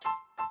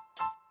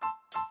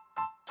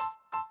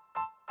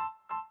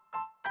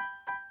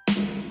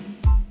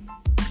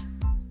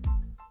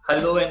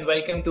Hello and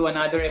welcome to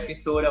another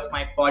episode of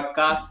my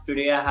podcast.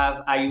 Today I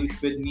have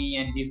Ayush with me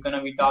and he's going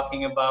to be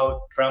talking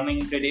about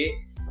drumming today,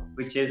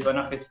 which is one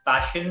of his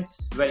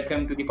passions.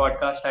 Welcome to the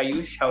podcast,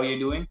 Ayush. How are you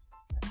doing?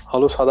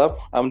 Hello, Sadaf.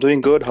 I'm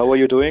doing good. How are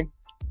you doing?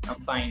 I'm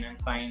fine.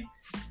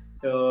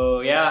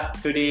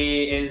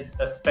 Today is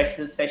a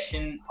special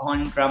session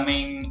on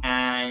drumming.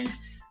 And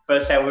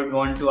first, I would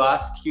want to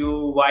ask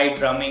you why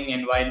drumming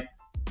and why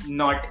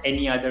not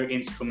any other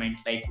instrument?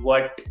 Like,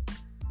 what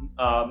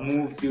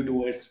moved you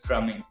towards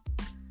drumming?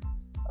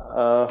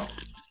 Uh,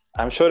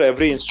 I'm sure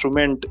every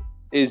instrument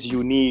is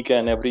unique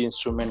and every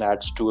instrument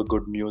adds to a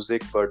good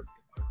music. But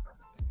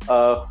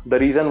the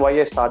reason why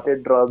I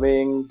started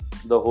drumming,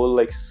 the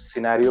whole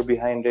scenario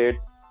behind it,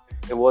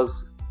 it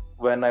was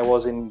when I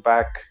was in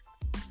back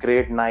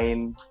grade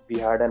 9. We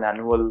had an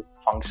annual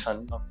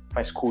function of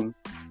my school.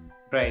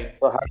 Right.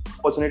 So I had the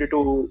opportunity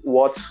to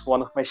watch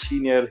one of my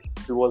senior.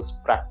 He was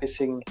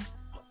practicing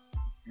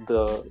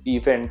the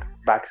event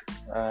back,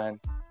 and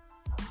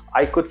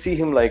I could see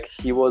him like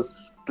he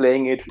was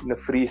playing it in a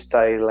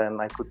freestyle,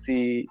 and I could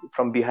see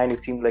from behind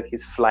it seemed like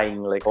he's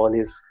flying, like all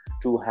his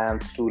two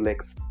hands, two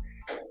legs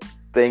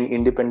playing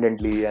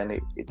independently, and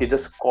it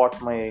just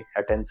caught my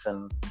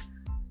attention.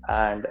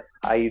 And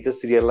I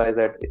just realized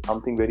that it's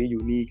something very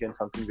unique and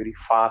something very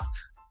fast,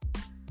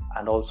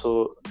 and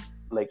also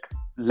like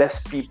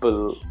less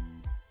people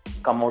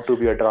come out to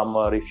be a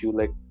drummer if you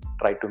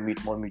try to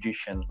meet more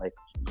musicians, like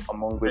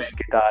among which Right.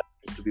 guitar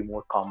is to be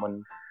more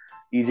common,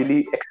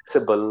 easily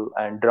accessible,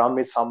 and drum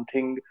is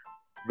something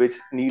which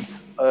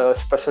needs a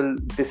special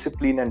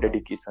discipline and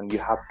dedication. You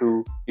have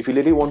to, if you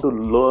really want to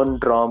learn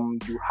drum,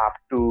 you have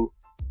to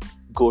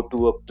go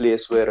to a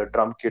place where a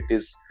drum kit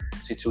is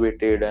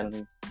situated,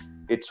 and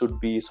it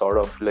should be sort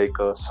of like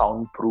a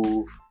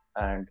soundproof,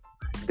 and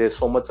there's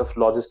so much of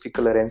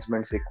logistical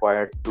arrangements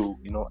required to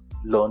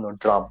learn a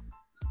drum.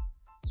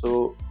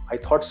 So I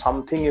thought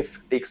something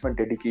if takes my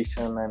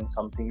dedication, and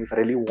something if I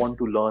really want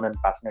to learn and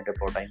passionate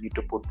about, I need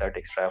to put that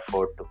extra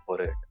effort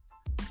for it.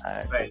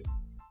 And Right.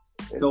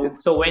 it's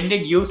So when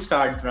did you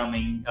start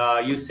drumming?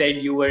 You said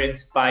you were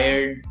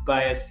inspired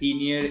by a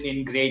senior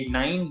in grade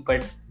 9,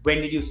 but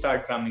when did you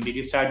start drumming? Did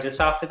you start just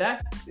after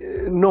that?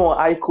 no,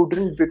 I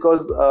couldn't,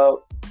 because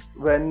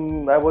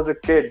when I was a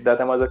kid, that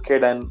time I was a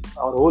kid, and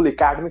our whole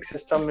academic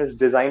system is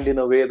designed in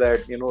a way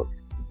that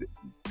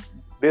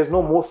there's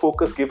no more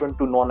focus given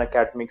to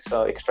non-academics,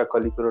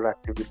 extracurricular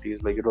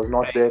activities. Like it was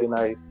not Right. there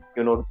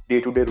in our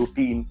day-to-day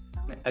routine.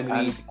 Agreed.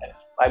 And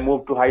I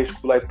moved to high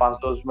school. I passed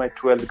those my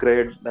 12th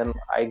grade. Then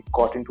I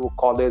got into a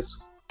college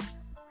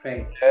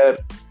Right.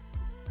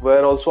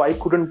 where also I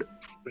couldn't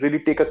really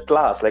take a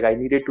class. Like I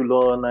needed to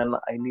learn, and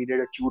I needed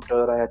a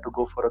tutor. I had to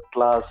go for a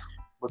class.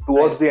 But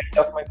towards the end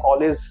of my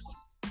college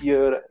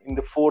year, in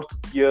the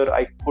 4th year,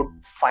 I could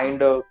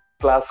find a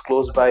class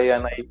close by,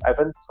 and I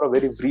went for a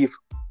very brief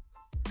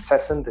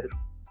session there.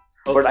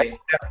 But I Okay.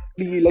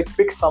 definitely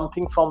pick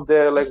something from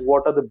there, like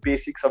what are the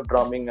basics of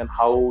drumming and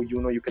how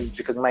you can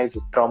recognize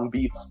drum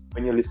beats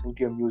when you're listening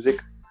to your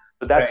music.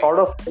 So that Right. sort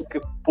of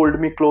pulled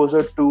me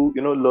closer to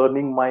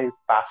learning my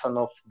passion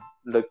of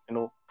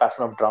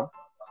passion of drum.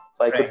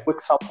 So I could Right.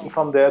 pick something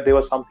from there. There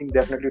was something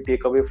definitely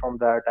take away from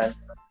that, and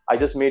I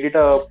just made it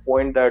a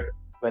point that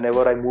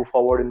whenever I move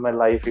forward in my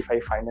life, if I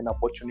find an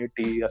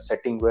opportunity, a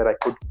setting where I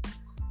could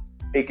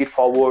take it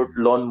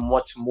forward, learn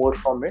much more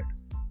from it,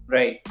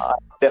 Right.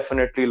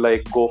 definitely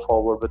go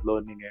forward with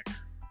learning it.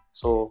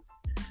 So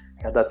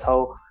yeah, that's how.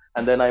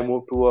 And then I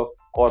moved to a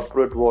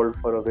corporate world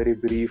for a very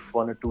brief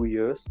 1 or 2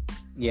 years,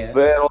 Yeah.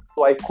 where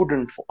also I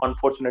couldn't,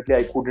 unfortunately,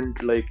 I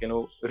couldn't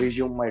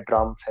resume my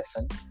drum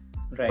session.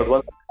 But Right.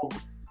 once I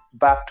moved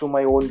back to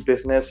my own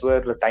business, where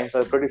the times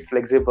are pretty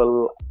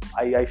flexible,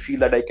 I feel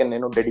that I can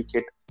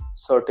dedicate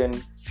certain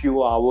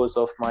few hours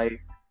of my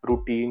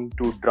routine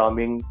to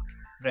drumming.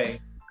 Right.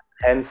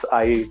 Hence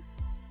I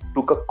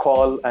took a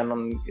call,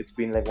 and it's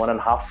been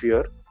 1.5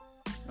 years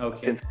Okay.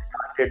 since I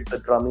started the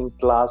drumming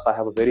class. I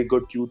have a very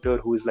good tutor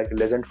who is like a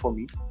legend for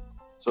me.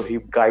 So he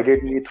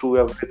guided me through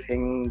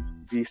everything.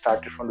 We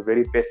started from the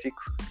very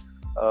basics,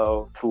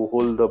 through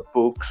all the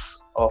books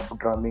of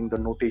drumming, the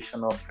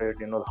notation of it,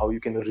 how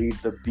you can read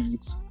the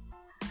beats.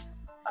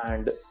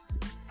 And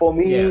for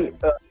me,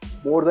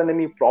 more than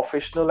any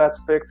professional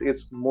aspects,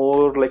 it's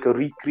more like a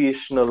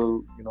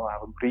recreational, I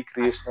have a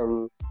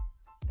recreational,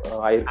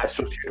 I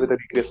associate with a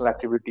recreational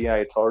activity.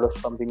 It's sort of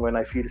something when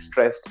I feel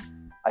stressed,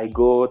 I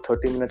go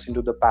 30 minutes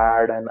into the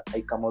pad and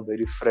I come out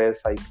very fresh.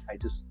 I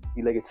just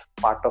feel like it's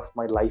part of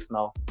my life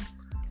now.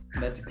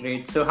 That's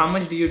great. So how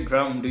much do you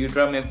drum? Do you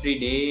drum every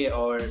day,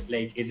 or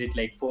is it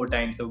 4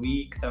 times a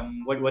week?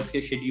 What's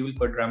your schedule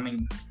for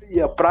drumming?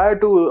 Yeah, prior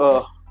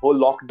to whole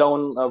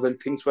lockdown, when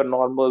things were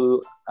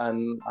normal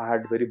and I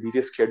had very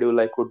busy schedule,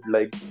 I could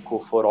go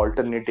for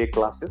alternate day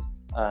classes,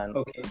 and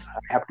Okay.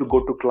 I have to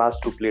go to class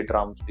to play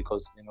drums,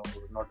 because it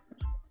was not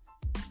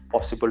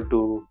possible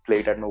to play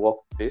it at my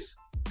workplace.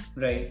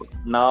 Right.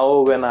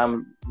 Now when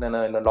I'm in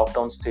a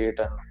lockdown state,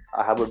 and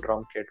I have a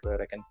drum kit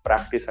where I can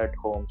practice at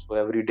home, so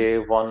every day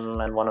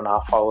 1 and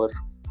 1.5 hours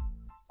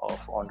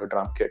on the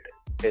drum kit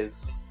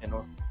is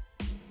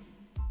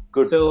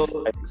good.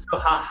 So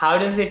how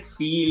does it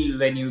feel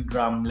when you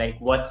drum? Like,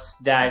 what's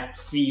that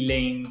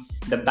feeling,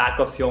 the back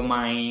of your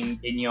mind,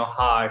 in your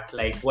heart?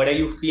 Like, what are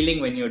you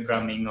feeling when you're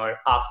drumming or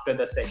after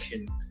the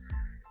session?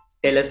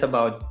 Tell us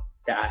about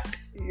that.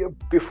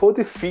 Before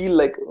they feel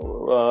like,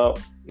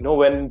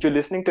 when you're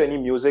listening to any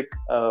music,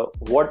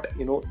 what,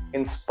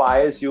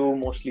 inspires you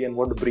mostly and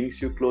what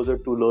brings you closer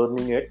to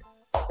learning it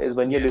is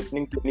when you're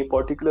listening to any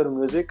particular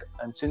music,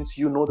 and since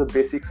you know the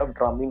basics of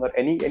drumming or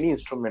any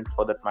instrument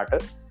for that matter,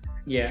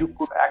 you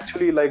could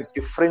actually like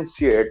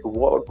differentiate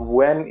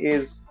when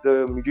is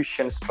the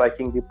musician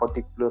striking the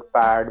particular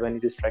pad, when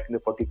he is striking the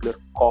particular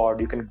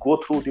chord. You can go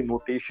through the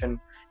notation,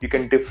 you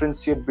can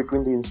differentiate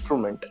between the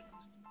instrument.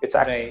 It's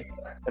actually,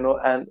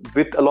 and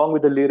along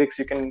with the lyrics,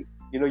 you can,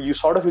 you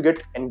sort of, you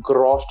get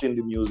engrossed in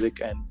the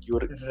music and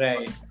you're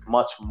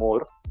much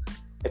more.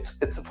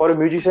 It's for a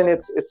musician,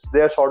 it's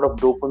their sort of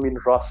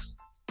dopamine rush,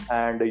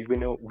 and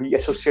we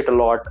associate a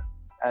lot.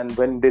 And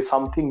when there's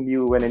something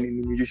new, when any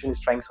musician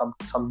is trying some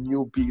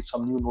new beat,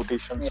 some new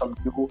notation, some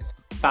new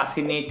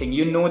fascinating,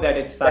 that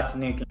it's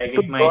fascinating. Like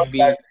it might be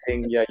that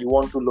thing. Yeah, you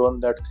want to learn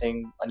that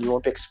thing and you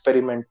want to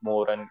experiment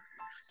more. And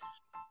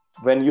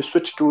when you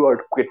switch to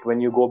or quit,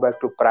 when you go back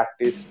to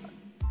practice,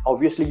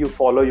 obviously you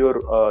follow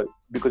your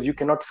because you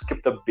cannot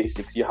skip the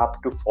basics. You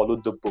have to follow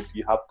the book.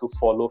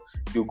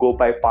 You go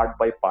by part.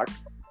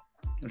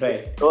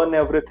 Right. Learn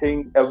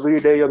everything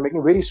every day. You're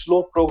making very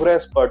slow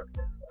progress, but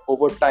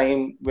over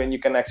time, when you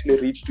can actually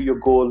reach to your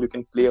goal, you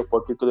can play a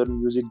particular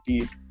music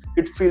beat.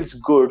 It feels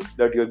good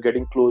that you're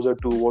getting closer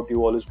to what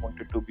you always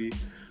wanted to be.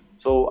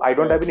 So I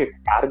don't have any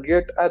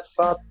target as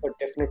such, but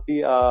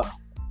definitely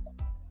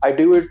I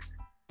do it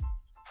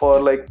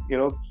for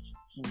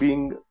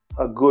being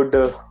a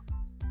good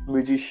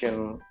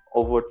musician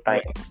over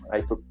time.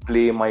 I could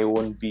play my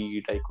own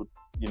beat. I could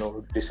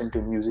listen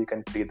to music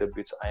and play the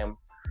beats. I am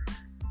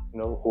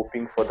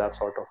hoping for that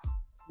sort of.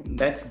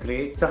 That's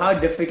great. So how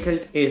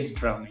difficult is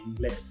drumming?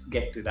 Let's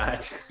get to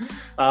that.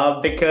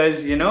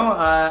 Because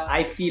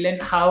I feel in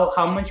how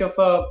much of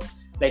a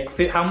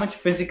how much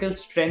physical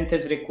strength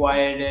is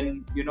required,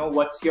 and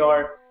what's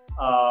your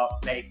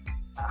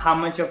how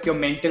much of your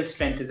mental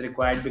strength is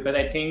required, because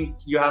I think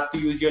you have to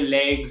use your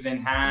legs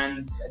and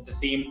hands at the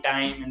same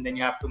time, and then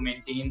you have to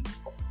maintain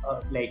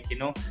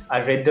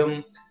a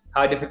rhythm.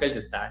 How difficult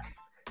is that?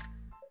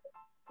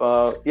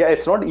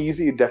 It's not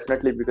easy,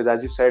 definitely, because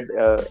as you said,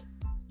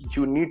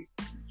 you need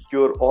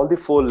all the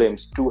four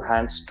limbs, 2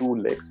 hands, 2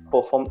 legs,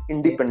 perform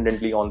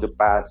independently on the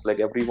pads. Like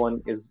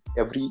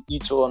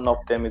each one of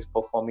them is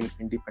performing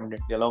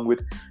independently. Along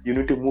with, you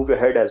need to move your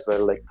head as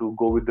well, like to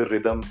go with the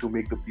rhythm, to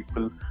make the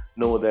people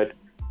know that,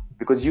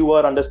 because you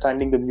are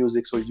understanding the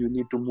music, so you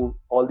need to move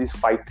all these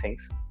 5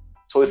 things.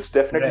 So it's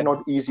definitely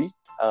not easy.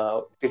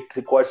 It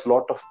requires a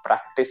lot of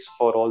practice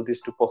for all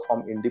this to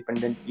perform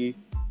independently.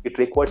 It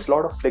requires a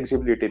lot of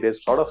flexibility.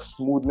 There's a lot of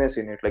smoothness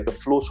in it. Like the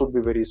flow should be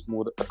very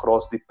smooth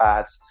across the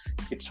pads.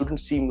 It shouldn't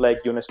seem like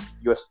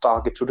you're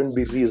stuck. It shouldn't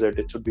be reset.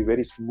 It should be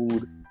very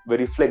smooth,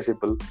 very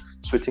flexible,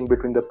 switching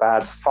between the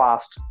pads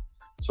fast.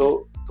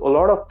 So a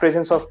lot of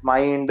presence of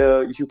mind.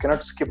 You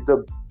cannot skip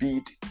the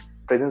beat.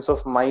 Presence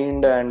of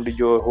mind and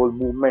your whole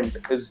movement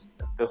is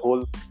the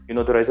whole,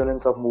 the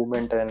resonance of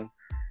movement and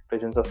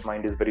presence of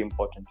mind is very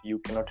important. You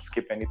cannot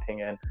skip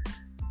anything, and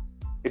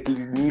it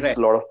needs a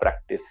lot of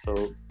practice.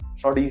 So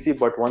it's not easy,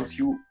 but once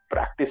you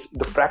practice,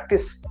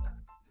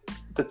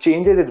 the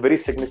changes is very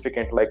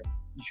significant. Like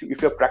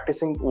if you're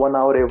practicing 1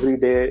 hour every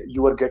day,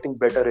 you are getting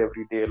better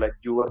every day. Like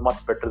you are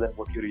much better than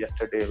what you were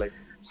yesterday. Like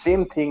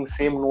same thing,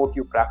 same note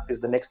you practice,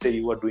 the next day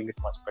you are doing it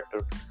much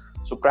better.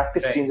 So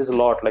practice changes a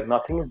lot. Like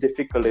nothing is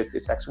difficult.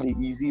 It's actually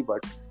easy,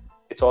 but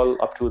it's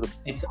all up to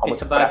how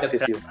much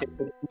practice you.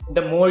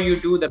 The more you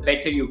do, the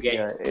better you get.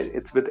 Yeah,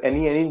 it's with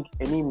any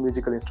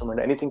musical instrument,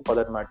 anything for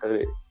that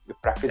matter.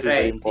 Practice is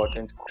very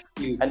important.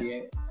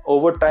 And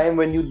over time,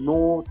 when you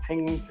know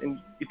things, and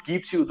it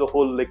gives you the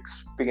whole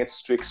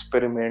experience to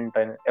experiment,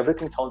 and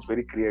everything sounds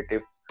very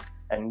creative,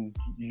 and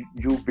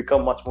you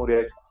become much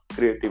more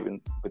creative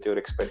with your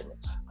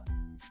experiments.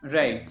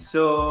 Right.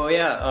 So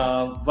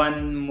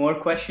one more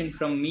question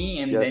from me,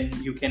 and then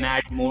you can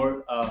add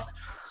more.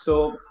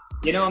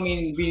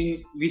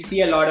 We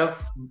see a lot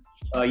of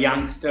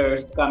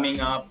youngsters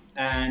coming up,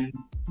 and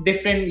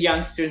different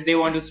youngsters, they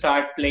want to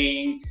start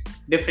playing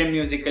different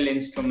musical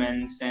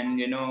instruments,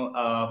 and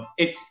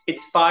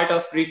it's part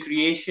of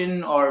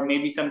recreation, or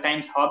maybe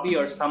sometimes hobby,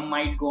 or some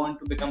might go on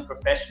to become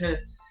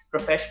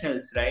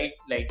professionals, right?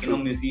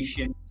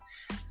 Musicians.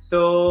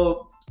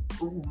 So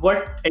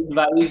what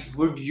advice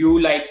would you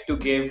like to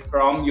give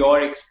from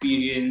your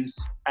experience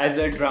as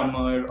a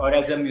drummer or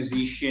as a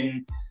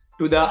musician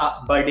to the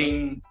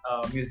budding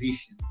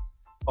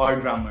musicians or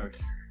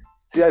drummers?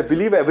 See, I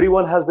believe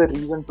everyone has the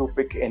reason to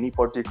pick any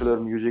particular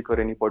music or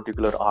any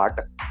particular art.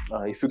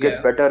 If you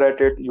get better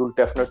at it, you'll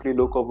definitely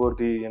look over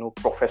the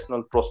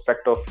professional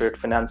prospect of it,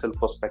 financial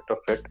prospect of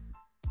it.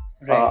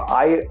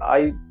 Right.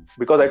 I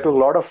because I took a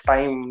lot of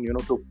time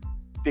to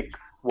pick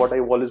what I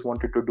always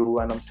wanted to do,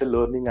 and I'm still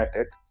learning at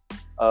it.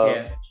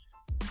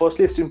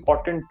 firstly, it's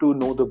important to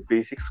know the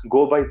basics.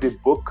 Go by the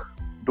book.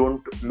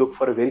 Don't look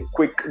for a very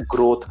quick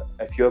growth.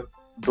 If you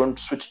don't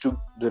switch to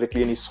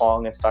directly any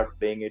song and start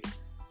playing it.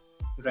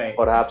 Right.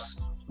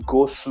 Perhaps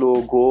go slow,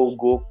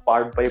 go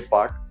part by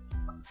part.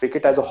 Take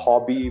it as a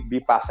hobby, be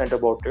passionate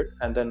about it,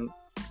 and then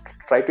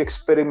try to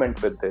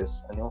experiment with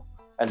this.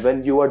 And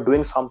when you are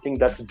doing something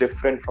that's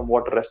different from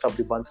what the rest of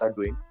the bunch are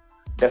doing,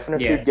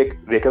 definitely get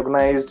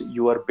recognized.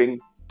 You are being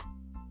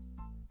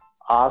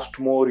asked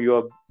more.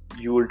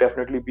 You will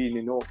definitely be,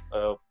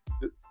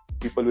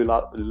 people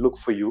will look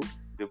for you.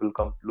 They will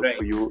come look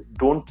for you.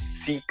 Don't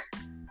seek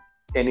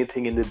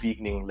anything in the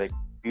beginning, like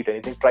beat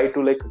anything. Try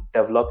to like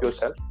develop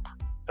yourself.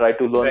 Try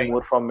to learn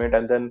more from it,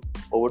 and then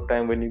over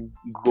time, when you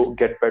go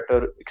get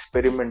better,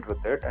 experiment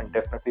with it. And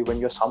definitely, when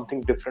you're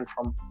something different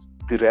from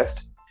the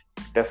rest,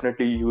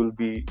 definitely you will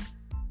be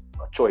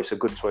a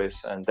good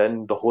choice. And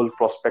then the whole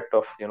prospect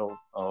of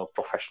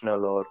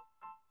professional or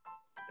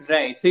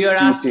right. So you're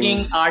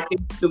asking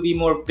artists to be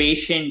more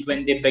patient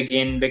when they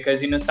begin, because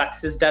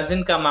success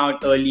doesn't come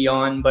out early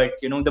on, but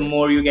the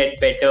more you get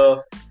better,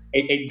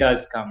 it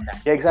does come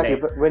back. Yeah, exactly.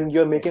 But when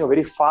you're making a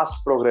very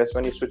fast progress,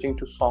 when you're switching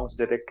to songs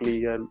directly,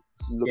 you're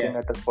looking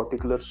at a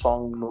particular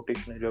song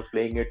notation and you're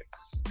playing it,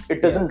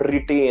 it doesn't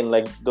retain,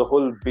 like the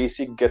whole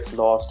basic gets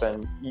lost,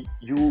 and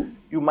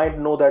you might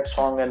know that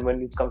song, and when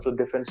it comes to a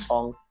different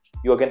song,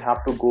 you again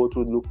have to go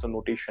to look the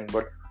notation.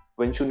 But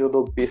once you know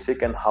the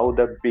basic and how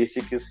that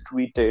basic is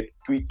tweaked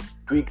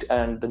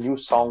and the new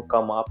song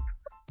come up,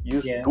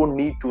 you don't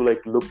need to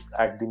like look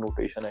at the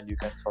notation, and you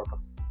can sort of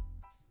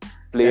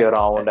play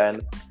around.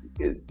 And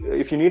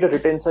if you need a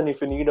retention,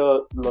 if you need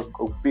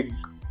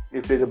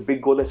if there's a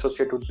big goal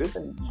associated with this,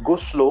 and go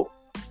slow.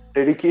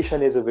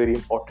 Dedication is a very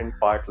important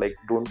part. Like,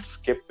 don't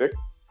skip it.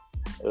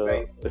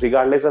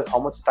 Regardless of how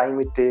much time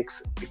it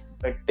takes. It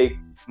might take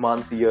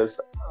months, years,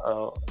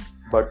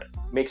 but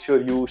make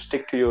sure you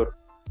stick to your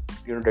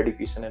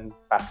dedication and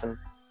passion.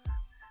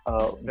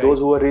 Those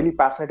who are really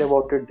passionate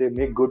about it, they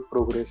make good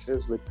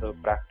progresses with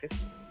practice,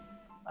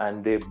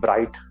 and they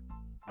bright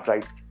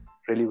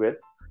really well.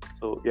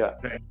 So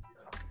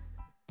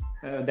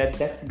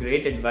that's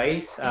great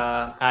advice.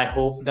 I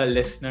hope the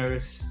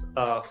listeners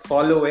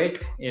follow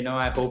it.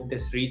 I hope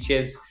this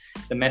reaches,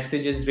 the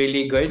message is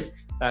really good.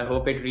 So I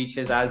hope it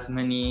reaches as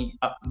many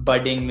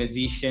budding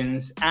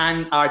musicians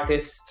and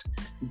artists,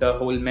 the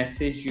whole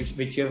message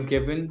which you have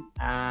given.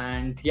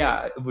 And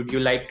would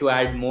you like to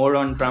add more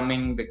on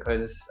drumming?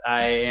 Because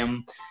I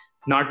am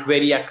not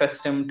very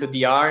accustomed to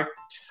the art.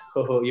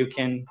 So you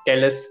can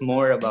tell us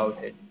more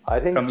about it. I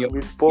think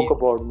we spoke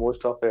about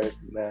most of it,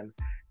 man.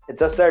 It's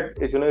just that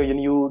if you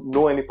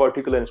know any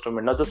particular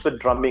instrument, not just with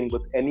drumming,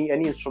 with any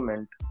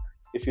instrument,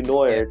 if you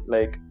know it,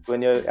 like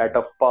when you're at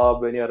a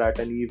pub, when you're at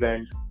an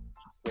event,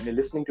 when you're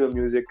listening to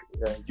music,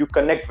 you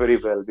connect very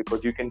well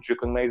because you can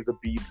recognize the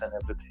beats and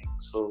everything.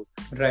 So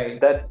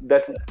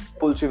that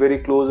pulls you very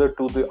closer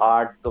to the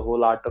art, the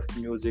whole art of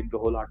music, the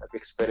whole art of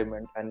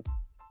experiment. And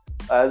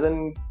as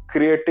a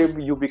creative,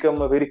 you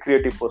become a very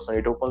creative person.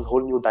 It opens a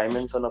whole new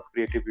dimension of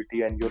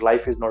creativity, and your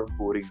life is not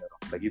boring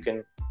around. Like you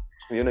can,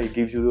 it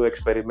gives you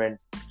experiment.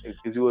 It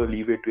gives you a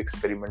leeway to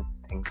experiment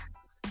things.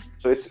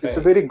 So it's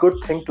a very good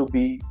thing to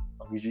be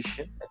a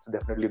musician. It's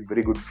definitely a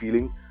very good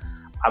feeling.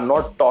 I'm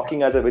not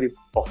talking as a very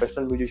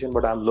professional musician,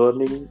 but I'm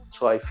learning.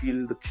 So I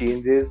feel the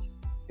changes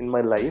in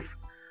my life,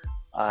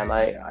 and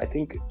I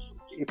think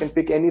you can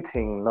pick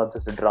anything, not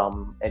just a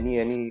drum, any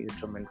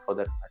instrument for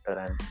that matter,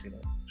 and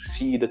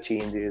see the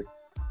changes.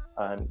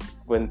 And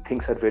when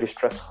things are very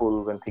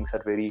stressful, when things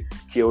are very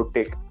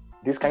chaotic,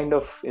 this kind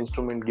of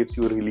instrument gives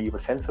you relief, a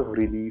sense of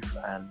relief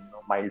and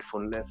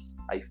mindfulness.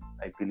 I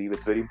believe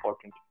it's very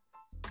important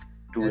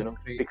to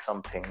pick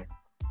something.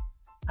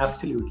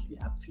 Absolutely.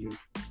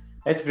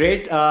 That's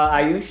great.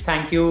 Ayush,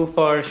 thank you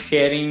for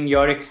sharing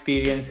your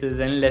experiences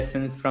and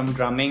lessons from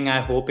drumming. I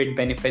hope it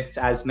benefits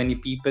as many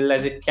people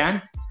as it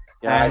can.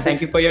 And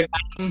thank you for your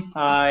time.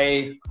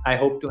 I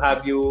hope to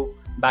have you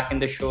back in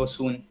the show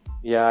soon.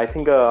 Yeah, I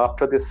think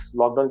after this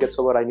lockdown gets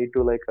over, I need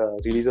to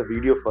release a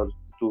video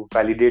to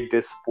validate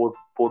this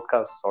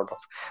podcast sort of.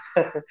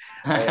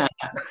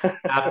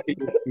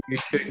 Absolutely, you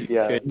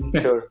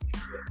should. Sure.